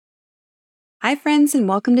Hi, friends, and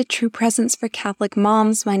welcome to True Presence for Catholic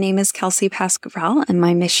Moms. My name is Kelsey Pasquarel, and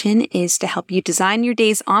my mission is to help you design your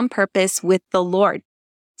days on purpose with the Lord.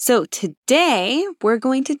 So today, we're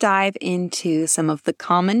going to dive into some of the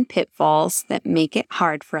common pitfalls that make it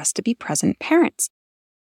hard for us to be present parents.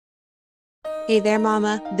 Hey there,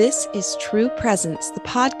 Mama. This is True Presence, the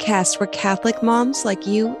podcast where Catholic moms like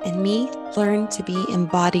you and me learn to be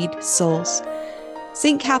embodied souls.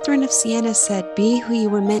 St. Catherine of Siena said, "Be who you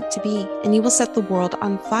were meant to be, and you will set the world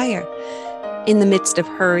on fire." In the midst of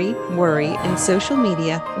hurry, worry, and social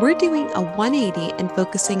media, we're doing a 180 and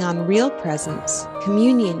focusing on real presence,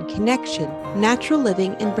 communion, connection, natural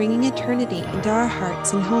living, and bringing eternity into our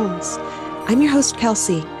hearts and homes. I'm your host,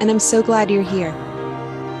 Kelsey, and I'm so glad you're here.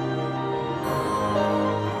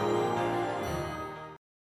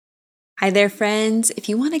 Hi there, friends. If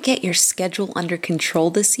you want to get your schedule under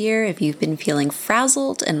control this year, if you've been feeling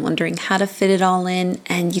frazzled and wondering how to fit it all in,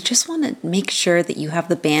 and you just want to make sure that you have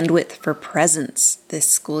the bandwidth for presence this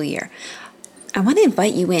school year, I want to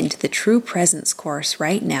invite you into the True Presence course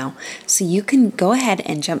right now so you can go ahead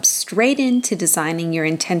and jump straight into designing your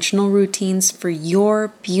intentional routines for your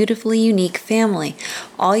beautifully unique family.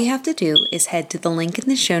 All you have to do is head to the link in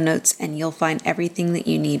the show notes and you'll find everything that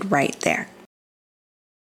you need right there.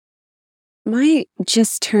 My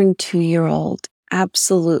just turned 2-year-old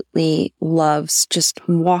absolutely loves just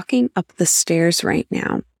walking up the stairs right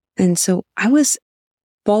now. And so I was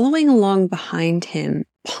following along behind him,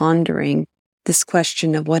 pondering this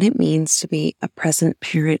question of what it means to be a present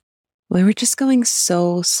parent. We were just going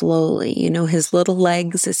so slowly, his little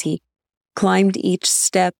legs as he climbed each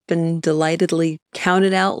step and delightedly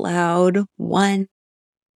counted out loud, 1,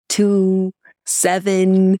 2,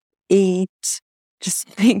 7, 8. Just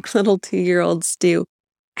think little 2-year-olds do.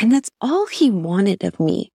 And that's all he wanted of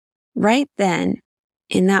me right then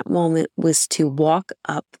in that moment was to walk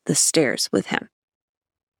up the stairs with him.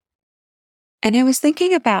 And I was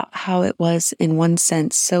thinking about how it was in one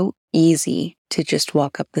sense so easy to just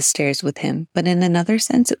walk up the stairs with him, but in another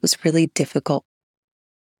sense it was really difficult.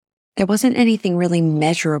 There wasn't anything really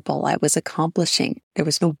measurable I was accomplishing. There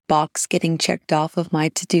was no box getting checked off of my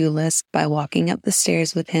to-do list by walking up the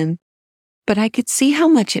stairs with him. But I could see how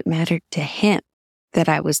much it mattered to him that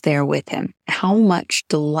I was there with him, how much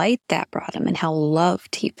delight that brought him, and how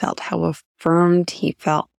loved he felt, how affirmed he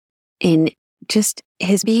felt in just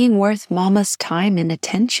his being worth Mama's time and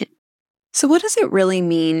attention. So what does it really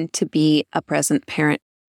mean to be a present parent?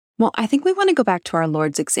 Well, I think we want to go back to our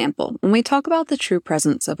Lord's example. When we talk about the true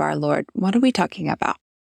presence of our Lord, what are we talking about?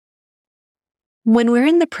 When we're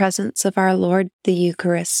in the presence of our Lord, the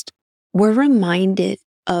Eucharist, we're reminded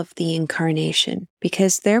of the incarnation,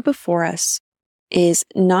 because there before us is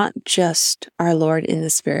not just our Lord in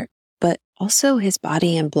the Spirit, but also his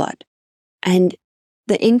body and blood. And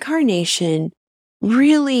the incarnation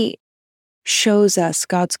really shows us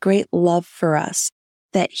God's great love for us,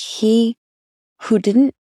 that he who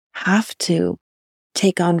didn't have to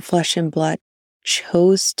take on flesh and blood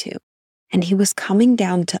chose to. And he was coming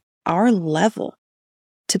down to our level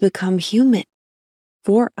to become human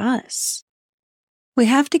for us. We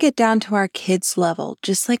have to get down to our kids' level,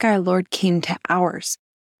 just like our Lord came to ours.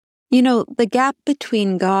 The gap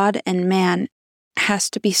between God and man has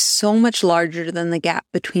to be so much larger than the gap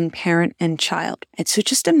between parent and child. And so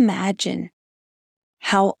just imagine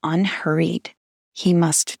how unhurried he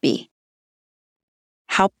must be,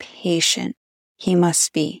 how patient he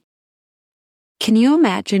must be. Can you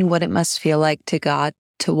imagine what it must feel like to God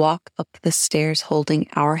to walk up the stairs holding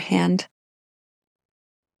our hand?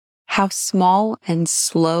 How small and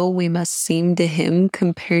slow we must seem to him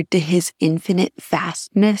compared to his infinite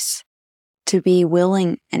vastness to be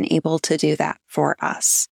willing and able to do that for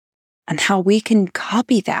us, and how we can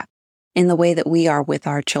copy that in the way that we are with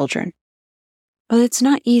our children. But it's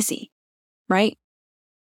not easy, right?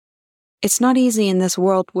 It's not easy in this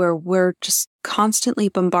world where we're just constantly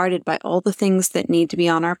bombarded by all the things that need to be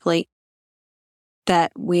on our plate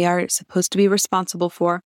that we are supposed to be responsible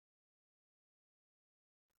for.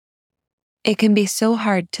 It can be so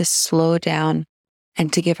hard to slow down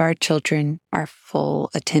and to give our children our full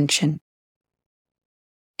attention.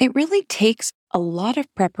 It really takes a lot of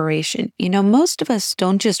preparation. Most of us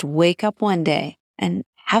don't just wake up one day and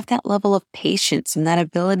have that level of patience and that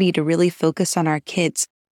ability to really focus on our kids.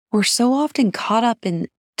 We're so often caught up in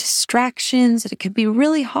distractions that it can be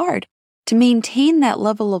really hard to maintain that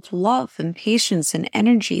level of love and patience and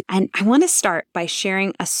energy. And I want to start by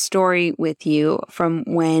sharing a story with you from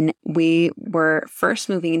when we were first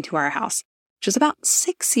moving into our house, which was about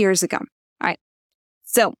 6 years ago. All right.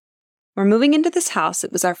 So we're moving into this house.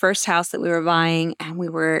 It was our first house that we were buying, and we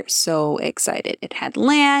were so excited. It had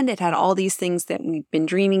land. It had all these things that we've been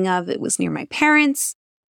dreaming of. It was near my parents.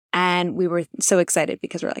 And we were so excited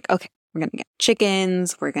because we're like, okay, we're going to get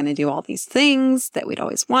chickens. We're going to do all these things that we'd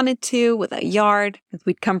always wanted to with a yard. Because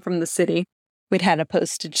we'd come from the city. We'd had a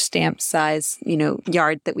postage stamp size,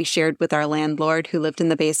 yard that we shared with our landlord who lived in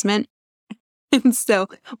the basement. And so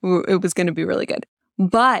it was going to be really good.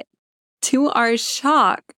 But to our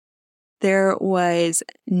shock, there was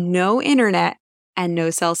no internet and no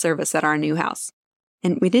cell service at our new house.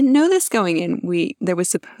 And we didn't know this going in. There was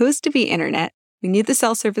supposed to be internet. We knew the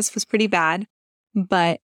cell service was pretty bad,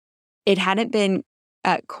 but it hadn't been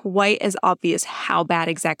quite as obvious how bad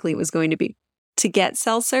exactly it was going to be. To get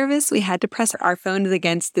cell service, we had to press our phones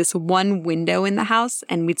against this one window in the house,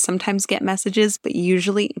 and we'd sometimes get messages, but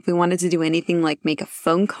usually if we wanted to do anything like make a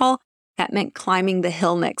phone call, that meant climbing the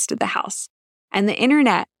hill next to the house. And the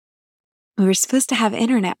internet, we were supposed to have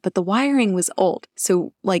internet, but the wiring was old.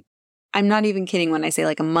 So I'm not even kidding when I say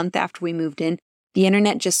a month after we moved in, the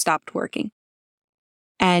internet just stopped working.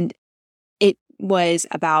 And it was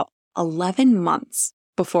about 11 months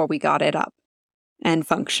before we got it up and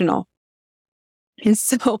functional. And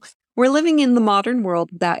so we're living in the modern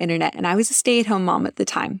world without internet. And I was a stay-at-home mom at the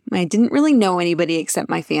time. I didn't really know anybody except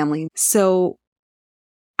my family. So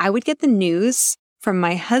I would get the news from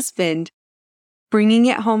my husband bringing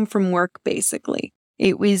it home from work, basically.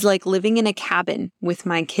 It was like living in a cabin with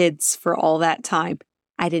my kids for all that time.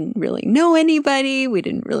 I didn't really know anybody. We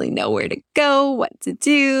didn't really know where to go, what to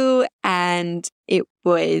do. And it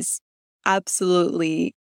was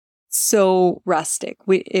absolutely so rustic.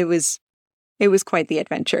 It was quite the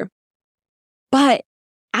adventure. But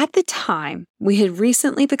at the time, we had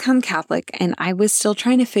recently become Catholic, and I was still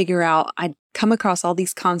trying to figure out, I'd come across all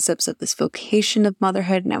these concepts of this vocation of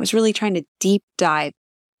motherhood, and I was really trying to deep dive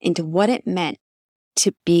into what it meant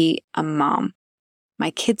to be a mom. My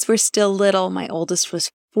kids were still little. My oldest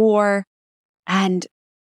was 4. And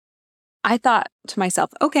I thought to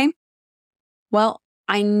myself, okay, well,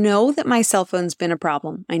 I know that my cell phone's been a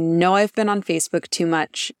problem. I know I've been on Facebook too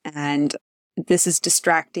much, and this is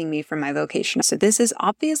distracting me from my vocation. So this is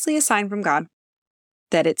obviously a sign from God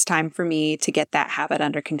that it's time for me to get that habit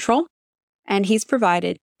under control. And He's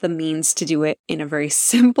provided the means to do it in a very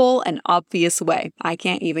simple and obvious way. I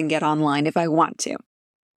can't even get online if I want to.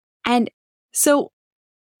 And so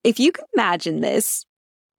if you can imagine this,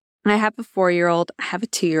 I have a 4-year-old, I have a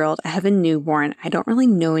 2-year-old, I have a newborn, I don't really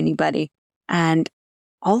know anybody. And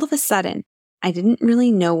all of a sudden, I didn't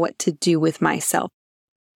really know what to do with myself.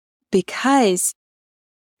 Because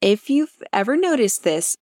if you've ever noticed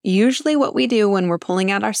this, usually what we do when we're pulling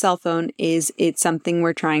out our cell phone is it's something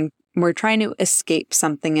we're trying to escape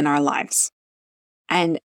something in our lives.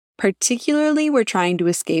 And particularly, we're trying to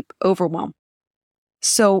escape overwhelm.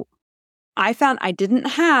 So I found I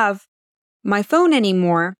didn't have my phone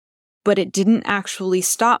anymore, but it didn't actually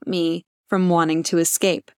stop me from wanting to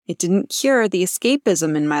escape. It didn't cure the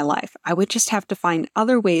escapism in my life. I would just have to find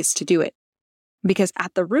other ways to do it. Because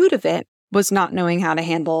at the root of it was not knowing how to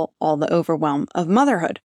handle all the overwhelm of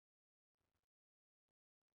motherhood.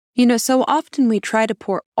 So often we try to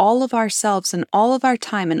pour all of ourselves and all of our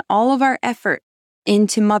time and all of our effort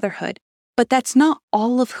into motherhood, but that's not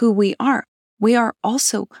all of who we are. We are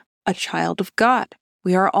also a child of God.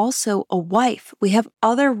 We are also a wife. We have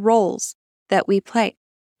other roles that we play.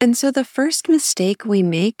 And so the first mistake we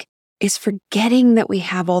make is forgetting that we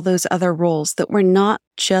have all those other roles, that we're not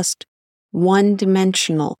just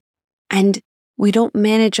one-dimensional, and we don't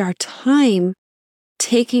manage our time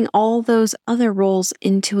taking all those other roles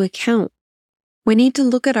into account. We need to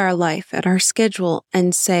look at our life, at our schedule,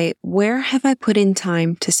 and say, where have I put in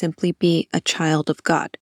time to simply be a child of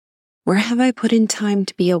God? Where have I put in time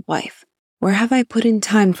to be a wife? Where have I put in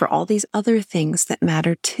time for all these other things that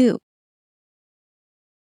matter too?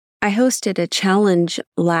 I hosted a challenge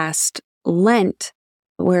last Lent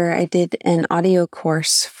where I did an audio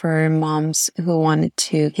course for moms who wanted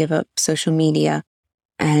to give up social media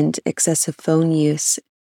and excessive phone use.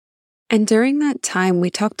 And during that time,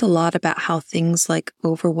 we talked a lot about how things like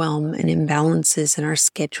overwhelm and imbalances in our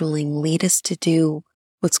scheduling lead us to do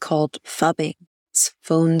what's called phubbing. It's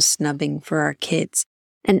phone snubbing for our kids,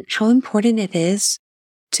 and how important it is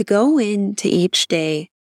to go into each day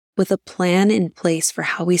with a plan in place for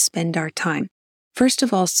how we spend our time. First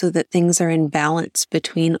of all, so that things are in balance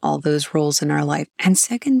between all those roles in our life. And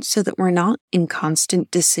second, so that we're not in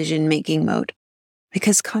constant decision-making mode.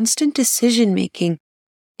 Because constant decision-making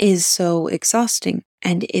is so exhausting,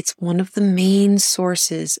 and it's one of the main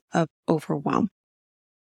sources of overwhelm.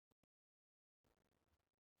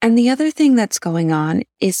 And the other thing that's going on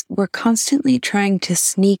is we're constantly trying to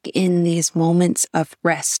sneak in these moments of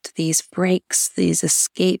rest, these breaks, these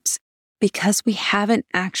escapes, because we haven't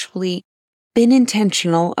actually been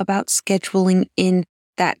intentional about scheduling in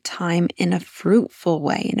that time in a fruitful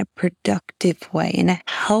way, in a productive way, in a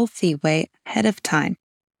healthy way ahead of time.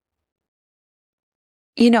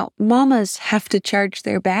 Mamas have to charge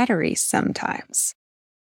their batteries sometimes.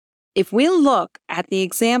 If we look at the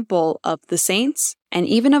example of the saints and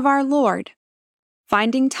even of our Lord,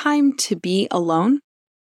 finding time to be alone,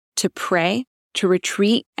 to pray, to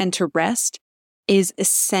retreat, and to rest is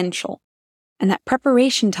essential. And that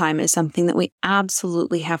preparation time is something that we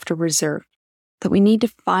absolutely have to reserve, that we need to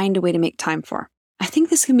find a way to make time for. I think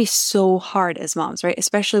this can be so hard as moms, right?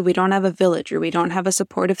 Especially if we don't have a village or we don't have a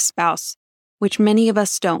supportive spouse, which many of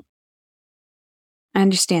us don't. I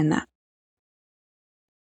understand that.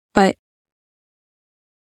 But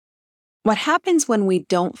what happens when we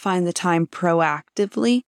don't find the time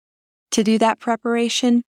proactively to do that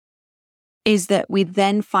preparation is that we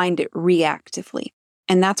then find it reactively.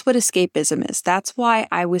 And that's what escapism is. That's why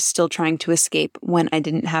I was still trying to escape when I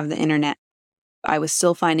didn't have the internet. I was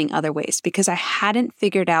still finding other ways because I hadn't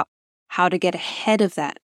figured out how to get ahead of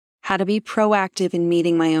that, how to be proactive in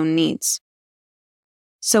meeting my own needs.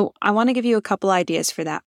 So I want to give you a couple ideas for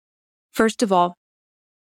that. First of all,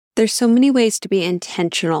 there's so many ways to be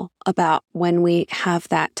intentional about when we have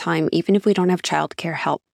that time, even if we don't have childcare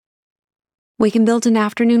help. We can build an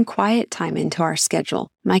afternoon quiet time into our schedule.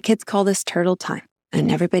 My kids call this turtle time,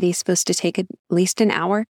 and everybody's supposed to take at least an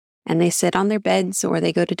hour, and they sit on their beds or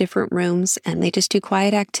they go to different rooms and they just do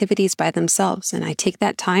quiet activities by themselves. And I take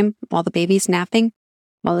that time while the baby's napping,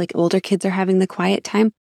 while the older kids are having the quiet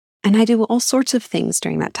time, and I do all sorts of things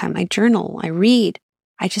during that time. I journal, I read,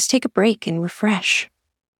 I just take a break and refresh.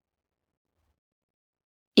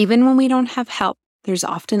 Even when we don't have help, there's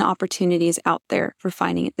often opportunities out there for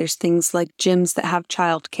finding it. There's things like gyms that have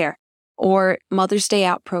childcare or Mother's Day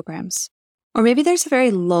out programs. Or maybe there's a very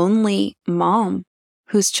lonely mom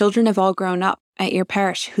whose children have all grown up at your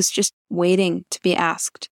parish who's just waiting to be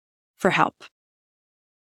asked for help,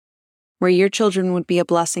 where your children would be a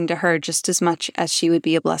blessing to her just as much as she would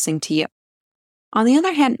be a blessing to you. On the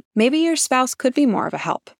other hand, maybe your spouse could be more of a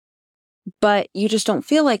help, but you just don't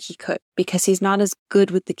feel like he could because he's not as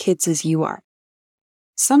good with the kids as you are.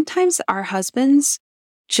 Sometimes our husbands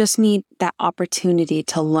just need that opportunity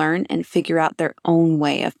to learn and figure out their own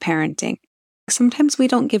way of parenting. Sometimes we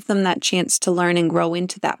don't give them that chance to learn and grow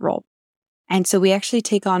into that role. And so we actually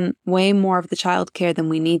take on way more of the childcare than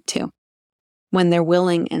we need to when they're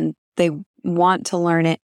willing and they want to learn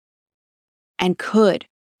it and could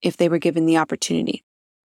if they were given the opportunity.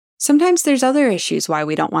 Sometimes there's other issues why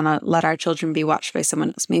we don't want to let our children be watched by someone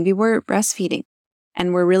else. Maybe we're breastfeeding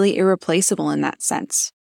and we're really irreplaceable in that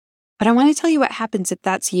sense. But I want to tell you what happens if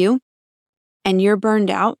that's you and you're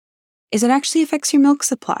burned out is it actually affects your milk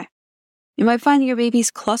supply. You might find your baby's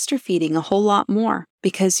cluster feeding a whole lot more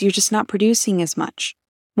because you're just not producing as much.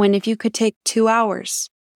 When if you could take 2 hours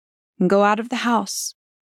and go out of the house,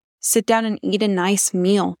 sit down and eat a nice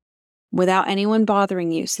meal without anyone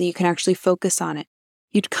bothering you so you can actually focus on it,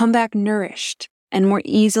 you'd come back nourished and more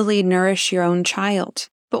easily nourish your own child.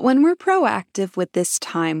 But when we're proactive with this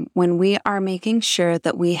time, when we are making sure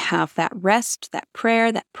that we have that rest, that prayer,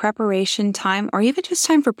 that preparation time, or even just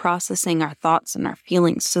time for processing our thoughts and our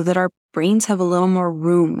feelings so that our brains have a little more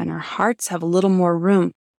room and our hearts have a little more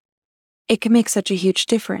room, it can make such a huge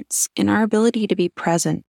difference in our ability to be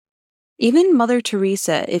present. Even Mother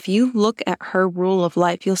Teresa, if you look at her rule of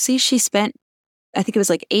life, you'll see she spent, I think it was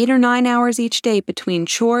like 8 or 9 hours each day between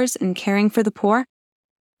chores and caring for the poor.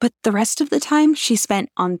 But the rest of the time she spent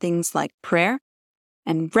on things like prayer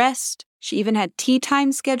and rest. She even had tea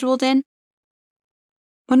time scheduled in.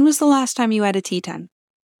 When was the last time you had a tea time?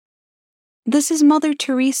 This is Mother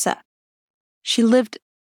Teresa. She lived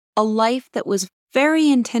a life that was very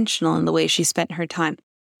intentional in the way she spent her time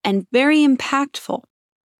and very impactful.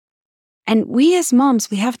 And we as moms,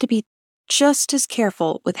 we have to be just as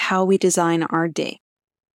careful with how we design our day.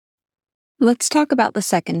 Let's talk about the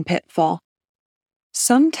second pitfall.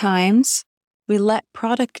 Sometimes we let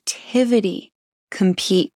productivity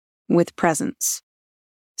compete with presence.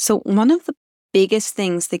 So one of the biggest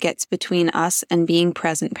things that gets between us and being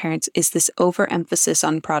present parents is this overemphasis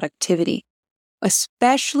on productivity,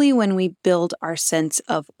 especially when we build our sense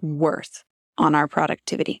of worth on our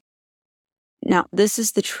productivity. Now, this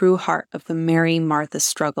is the true heart of the Mary-Martha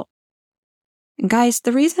struggle. And guys,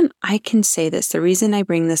 the reason I can say this, the reason I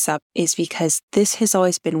bring this up is because this has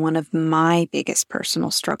always been one of my biggest personal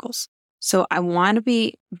struggles. So I want to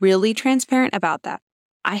be really transparent about that.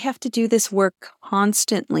 I have to do this work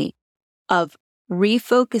constantly of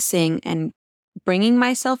refocusing and bringing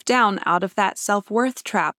myself down out of that self-worth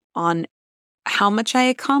trap on how much I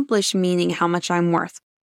accomplish, meaning how much I'm worth.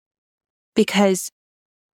 Because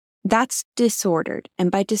that's disordered.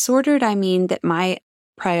 And by disordered, I mean that my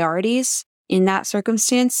priorities in that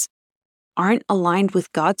circumstance aren't aligned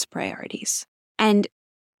with God's priorities. And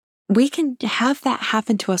we can have that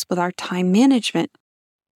happen to us with our time management.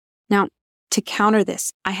 Now, to counter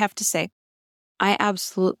this, I have to say, I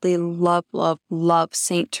absolutely love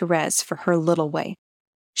Saint Therese for her little way.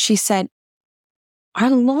 She said, our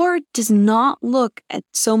Lord does not look at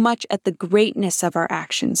so much at the greatness of our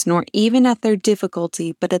actions, nor even at their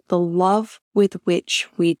difficulty, but at the love with which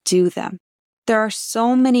we do them. There are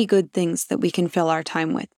so many good things that we can fill our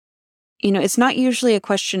time with. It's not usually a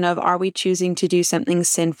question of, are we choosing to do something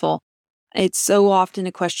sinful? It's so often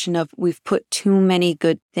a question of, we've put too many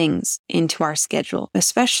good things into our schedule,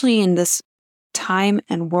 especially in this time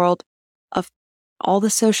and world of all the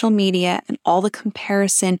social media and all the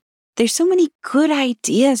comparison. There's so many good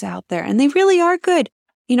ideas out there, and they really are good.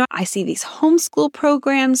 I see these homeschool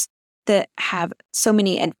programs that have so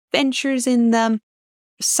many adventures in them,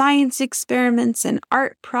 science experiments and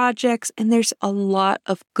art projects, and there's a lot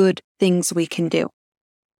of good things we can do.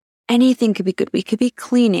 Anything could be good. We could be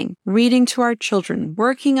cleaning, reading to our children,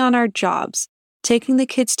 working on our jobs, taking the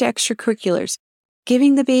kids to extracurriculars,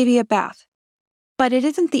 giving the baby a bath. But it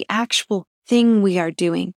isn't the actual thing we are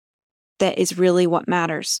doing that is really what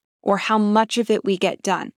matters, or how much of it we get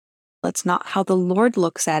done. That's not how the Lord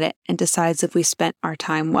looks at it and decides if we spent our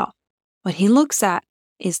time well. What He looks at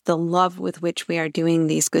is the love with which we are doing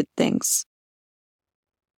these good things.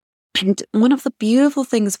 And one of the beautiful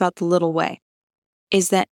things about the little way is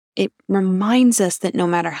that it reminds us that no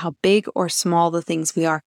matter how big or small the things we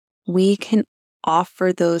are, we can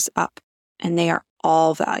offer those up, and they are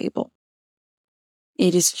all valuable.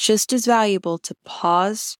 It is just as valuable to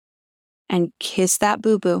pause and kiss that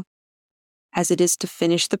boo-boo as it is to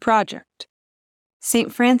finish the project.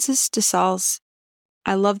 St. Francis de Sales,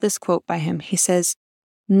 I love this quote by him. He says,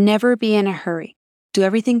 "Never be in a hurry. Do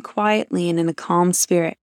everything quietly and in a calm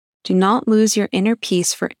spirit. Do not lose your inner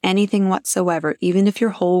peace for anything whatsoever, even if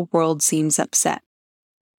your whole world seems upset."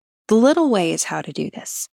 The little way is how to do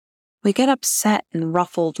this. We get upset and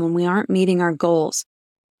ruffled when we aren't meeting our goals.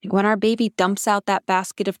 When our baby dumps out that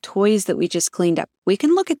basket of toys that we just cleaned up, we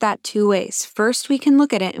can look at that two ways. First, we can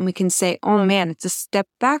look at it and we can say, oh man, it's a step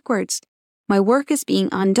backwards. My work is being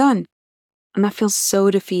undone. And that feels so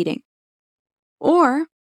defeating. Or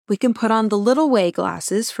we can put on the little way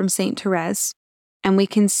glasses from Saint Therese and we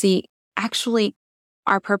can see, actually,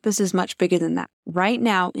 our purpose is much bigger than that. Right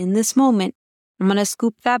now, in this moment, I'm going to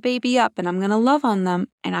scoop that baby up and I'm going to love on them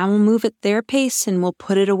and I will move at their pace and we'll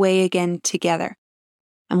put it away again together.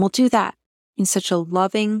 And we'll do that in such a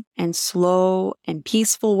loving and slow and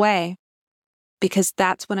peaceful way because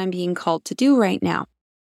that's what I'm being called to do right now.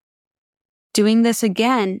 Doing this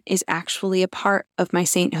again is actually a part of my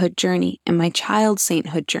sainthood journey and my child's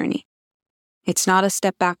sainthood journey. It's not a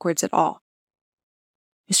step backwards at all.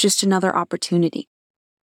 It's just another opportunity.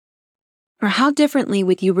 Or how differently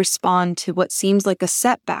would you respond to what seems like a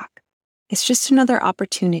setback? It's just another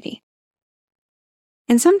opportunity.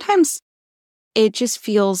 And sometimes it just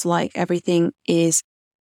feels like everything is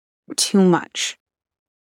too much.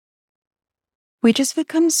 We just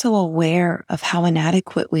become so aware of how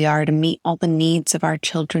inadequate we are to meet all the needs of our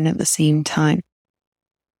children at the same time.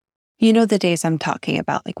 You know the days I'm talking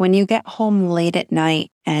about, like when you get home late at night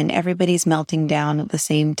and everybody's melting down at the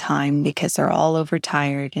same time because they're all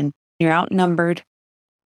overtired and you're outnumbered.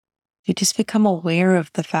 You just become aware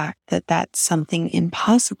of the fact that that's something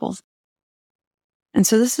impossible. And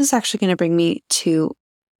so this is actually going to bring me to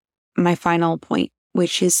my final point,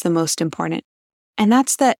 which is the most important. And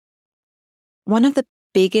that's that one of the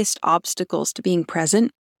biggest obstacles to being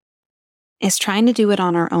present is trying to do it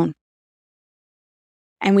on our own.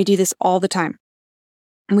 And we do this all the time.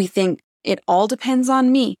 And we think it all depends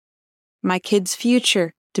on me. My kid's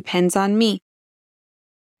future depends on me.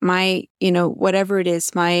 My, whatever it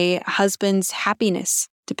is, my husband's happiness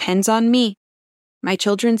depends on me. My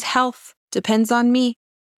children's health depends on me.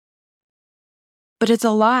 But it's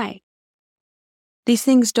a lie. These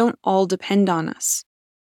things don't all depend on us.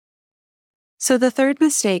 So the third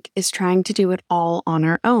mistake is trying to do it all on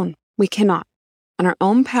our own. We cannot, on our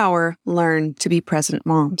own power, learn to be present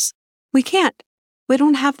moms. We can't. We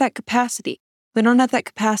don't have that capacity. We don't have that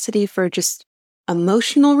capacity for just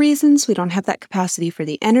emotional reasons. We don't have that capacity for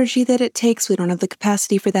the energy that it takes. We don't have the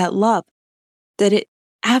capacity for that love that it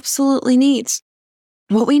absolutely needs.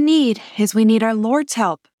 What we need is we need our Lord's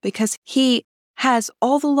help because He has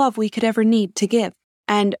all the love we could ever need to give.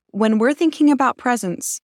 And when we're thinking about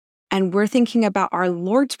presence and we're thinking about our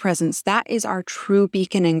Lord's presence, that is our true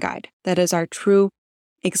beacon and guide. That is our true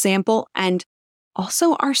example and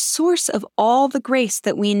also our source of all the grace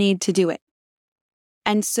that we need to do it.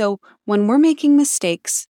 And so when we're making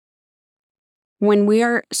mistakes, when we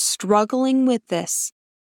are struggling with this,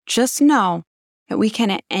 just know that we can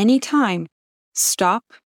at any time stop,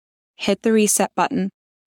 hit the reset button,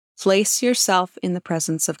 place yourself in the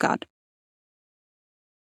presence of God.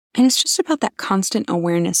 And it's just about that constant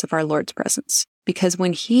awareness of our Lord's presence, because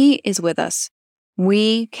when He is with us,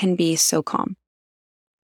 we can be so calm.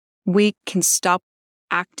 We can stop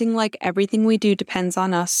acting like everything we do depends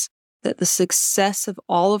on us, that the success of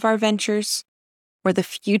all of our ventures or the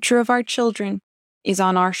future of our children is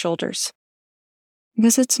on our shoulders.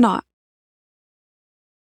 Because it's not.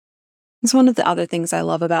 It's one of the other things I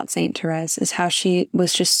love about Saint Therese is how she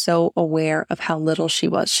was just so aware of how little she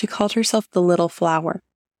was. She called herself the little flower.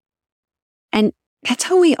 And that's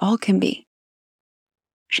how we all can be.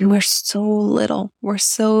 And we're so little. We're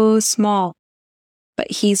so small.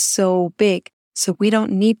 But He's so big. So we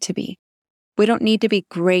don't need to be. We don't need to be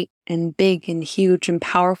great and big and huge and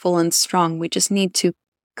powerful and strong. We just need to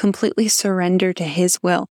completely surrender to His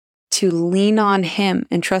will, to lean on Him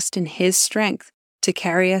and trust in His strength to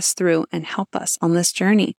carry us through and help us on this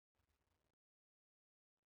journey.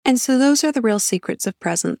 And so those are the real secrets of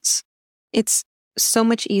presence. It's so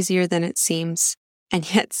much easier than it seems,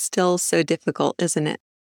 and yet still so difficult, isn't it?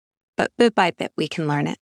 But bit by bit, we can learn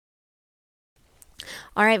it.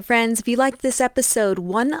 All right, friends, if you liked this episode,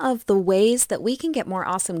 one of the ways that we can get more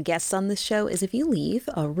awesome guests on this show is if you leave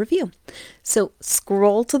a review. So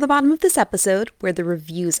scroll to the bottom of this episode where the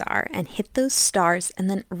reviews are and hit those stars and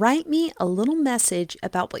then write me a little message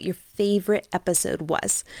about what your favorite episode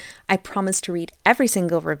was. I promise to read every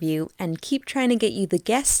single review and keep trying to get you the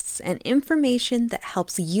guests and information that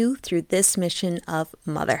helps you through this mission of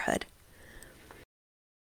motherhood.